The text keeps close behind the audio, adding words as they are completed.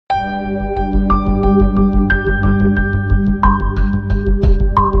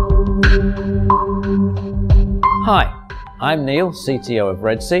Hi, I'm Neil, CTO of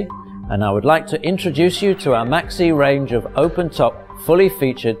REEF-SPEC, and I would like to introduce you to our Max E range of open-top, fully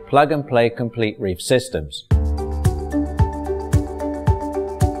featured plug-and-play complete reef systems.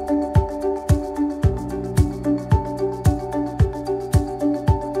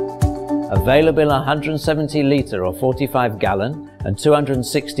 Available in 170 litre or 45 gallon and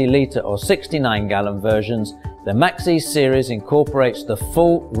 260 litre or 69 gallon versions, the Max E series incorporates the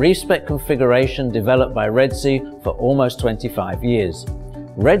full REEF-SPEC configuration developed by REEF-SPEC for almost 25 years.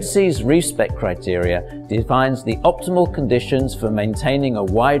 REEF-SPEC's REEF-SPEC criteria defines the optimal conditions for maintaining a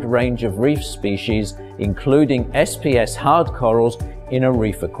wide range of reef species, including SPS hard corals in a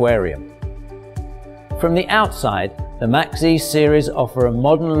reef aquarium. From the outside, the Max E series offer a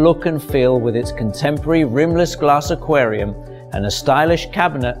modern look and feel with its contemporary rimless glass aquarium and a stylish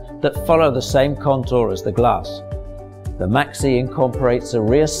cabinet that follow the same contour as the glass. The Max E incorporates a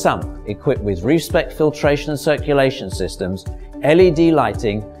rear sump equipped with REEF-SPEC filtration and circulation systems, LED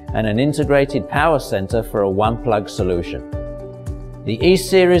lighting, and an integrated power center for a one-plug solution. The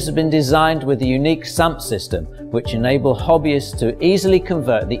E-Series has been designed with a unique sump system which enable hobbyists to easily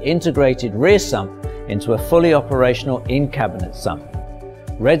convert the integrated rear sump into a fully operational in-cabinet sump.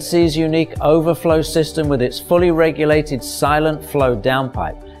 REEF-SPEC's unique overflow system with its fully regulated silent flow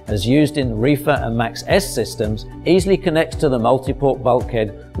downpipe, as used in the Reefer and Max S systems, easily connects to the multi-port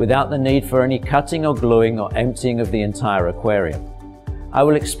bulkhead without the need for any cutting or gluing or emptying of the entire aquarium. I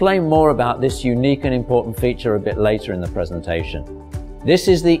will explain more about this unique and important feature a bit later in the presentation. This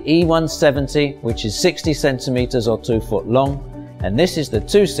is the E170, which is 60 centimeters or 2 foot long, and this is the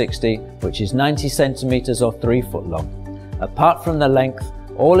 260, which is 90 centimeters or 3 foot long. Apart from the length,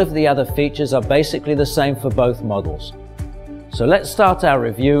 all of the other features are basically the same for both models. So let's start our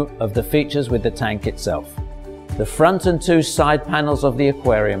review of the features with the tank itself. The front and two side panels of the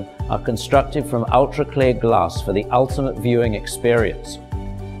aquarium are constructed from ultra clear glass for the ultimate viewing experience.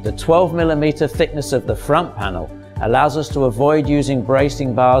 The 12mm thickness of the front panel allows us to avoid using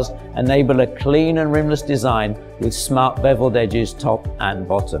bracing bars, enable a clean and rimless design with smart beveled edges top and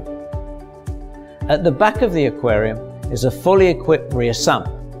bottom. At the back of the aquarium is a fully equipped rear sump.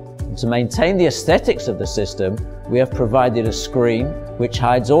 And to maintain the aesthetics of the system, we have provided a screen which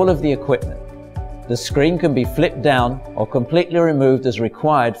hides all of the equipment. The screen can be flipped down or completely removed as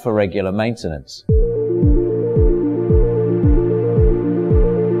required for regular maintenance.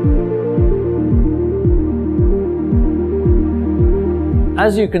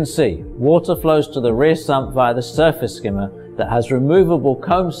 As you can see, water flows to the rear sump via the surface skimmer that has removable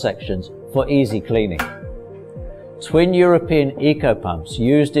comb sections for easy cleaning. Twin European eco pumps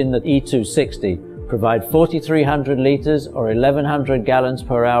used in the E260 provide 4,300 litres or 1,100 gallons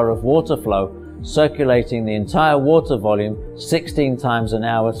per hour of water flow, circulating the entire water volume 16 times an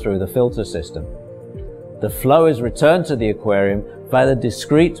hour through the filter system. The flow is returned to the aquarium via the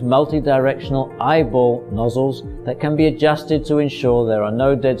discrete multi-directional eyeball nozzles that can be adjusted to ensure there are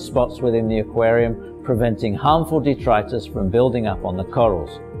no dead spots within the aquarium, preventing harmful detritus from building up on the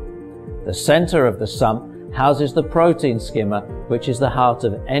corals. The center of the sump houses the protein skimmer, which is the heart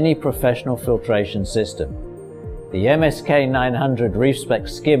of any professional filtration system. The MSK 900 REEF-SPEC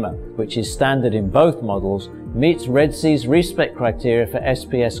skimmer, which is standard in both models, meets REEF-SPEC's REEF-SPEC criteria for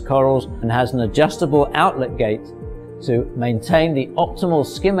SPS corals and has an adjustable outlet gate to maintain the optimal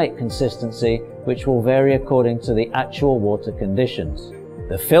skimmate consistency, which will vary according to the actual water conditions.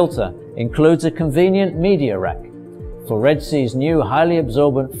 The filter includes a convenient media rack for REEF-SPEC's new highly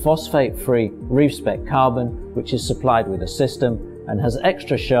absorbent phosphate-free REEF-SPEC carbon, which is supplied with the system and has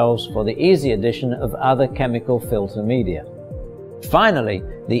extra shelves for the easy addition of other chemical filter media. Finally,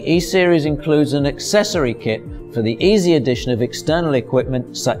 the E-Series includes an accessory kit for the easy addition of external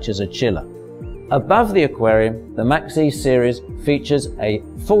equipment such as a chiller. Above the aquarium, the Max E series features a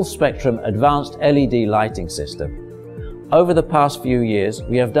full-spectrum advanced LED lighting system. Over the past few years,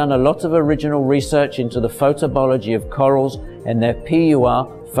 we have done a lot of original research into the photobiology of corals and their PUR,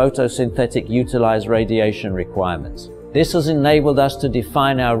 photosynthetic utilized radiation requirements. This has enabled us to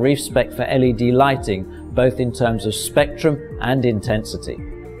define our REEF-SPEC for LED lighting, both in terms of spectrum and intensity.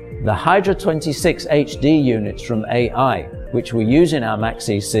 The Hydra 26 HD units from AI, which we use in our Max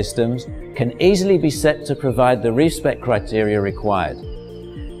E systems, can easily be set to provide the REEF-SPEC criteria required.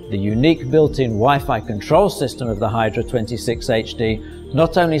 The unique built-in Wi-Fi control system of the Hydra 26 HD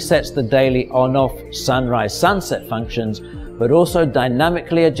not only sets the daily on-off sunrise-sunset functions, but also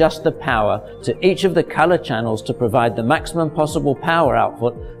dynamically adjusts the power to each of the color channels to provide the maximum possible power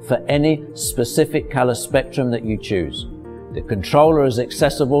output for any specific color spectrum that you choose. The controller is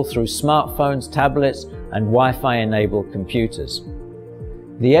accessible through smartphones, tablets, and Wi-Fi enabled computers.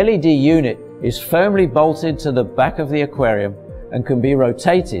 The LED unit is firmly bolted to the back of the aquarium and can be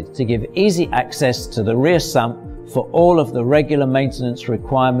rotated to give easy access to the rear sump for all of the regular maintenance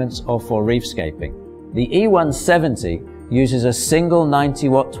requirements or for reefscaping. The E170 uses a single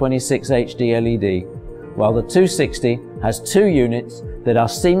 90-watt 26 HD LED, while the 260 has two units that are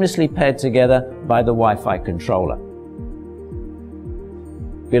seamlessly paired together by the Wi-Fi controller.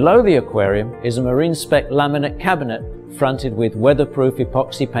 Below the aquarium is a marine spec laminate cabinet fronted with weatherproof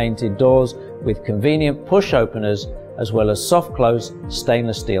epoxy painted doors with convenient push openers as well as soft close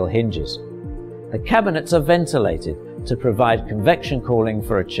stainless steel hinges. The cabinets are ventilated to provide convection cooling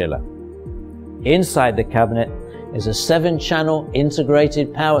for a chiller. Inside the cabinet is a 7-channel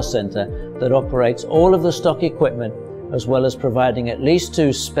integrated power center that operates all of the stock equipment as well as providing at least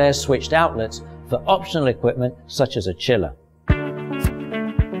 2 spare switched outlets for optional equipment such as a chiller.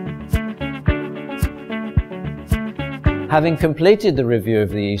 Having completed the review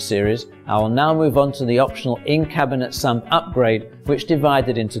of the E-Series, I will now move on to the optional in-cabinet sump upgrade, which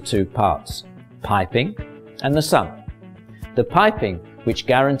divided into 2 parts: piping and the sump. The piping, which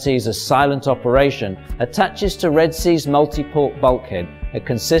guarantees a silent operation, attaches to Red Sea's multi-port bulkhead. It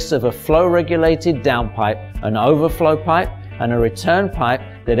consists of a flow-regulated downpipe, an overflow pipe, and a return pipe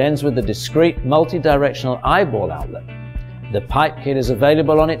that ends with a discrete multi-directional eyeball outlet. The pipe kit is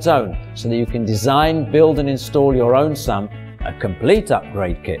available on its own, so that you can design, build and install your own sump. A complete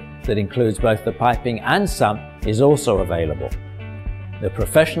upgrade kit that includes both the piping and sump is also available. The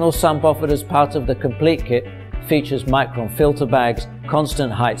professional sump offered as part of the complete kit features micron filter bags,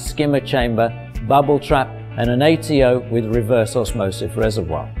 constant height skimmer chamber, bubble trap and an ATO with reverse osmosis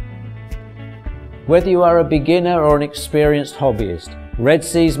reservoir. Whether you are a beginner or an experienced hobbyist, Red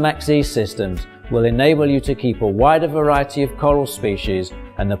Sea's Max E systems will enable you to keep a wider variety of coral species,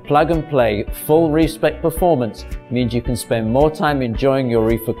 and the plug-and-play full REEF-SPEC performance means you can spend more time enjoying your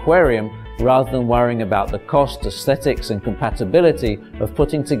reef aquarium rather than worrying about the cost, aesthetics and compatibility of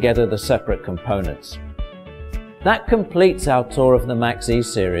putting together the separate components. That completes our tour of the Max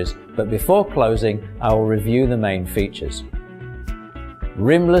E-Series, but before closing, I will review the main features.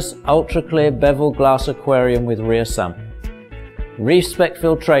 Rimless ultra-clear bevel glass aquarium with rear sump. REEF-SPEC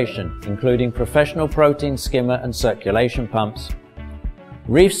filtration, including professional protein skimmer and circulation pumps.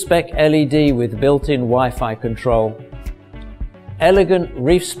 REEF-SPEC LED with built-in Wi-Fi control. Elegant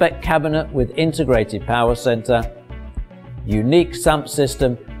REEF-SPEC cabinet with integrated power center. Unique sump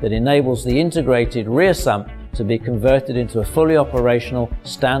system that enables the integrated rear sump to be converted into a fully operational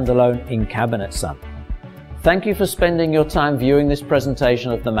standalone in-cabinet sump. Thank you for spending your time viewing this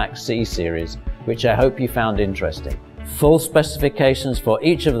presentation of the Max E-Series, which I hope you found interesting. Full specifications for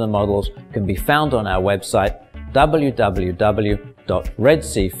each of the models can be found on our website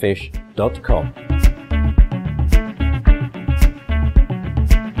www.redseafish.com.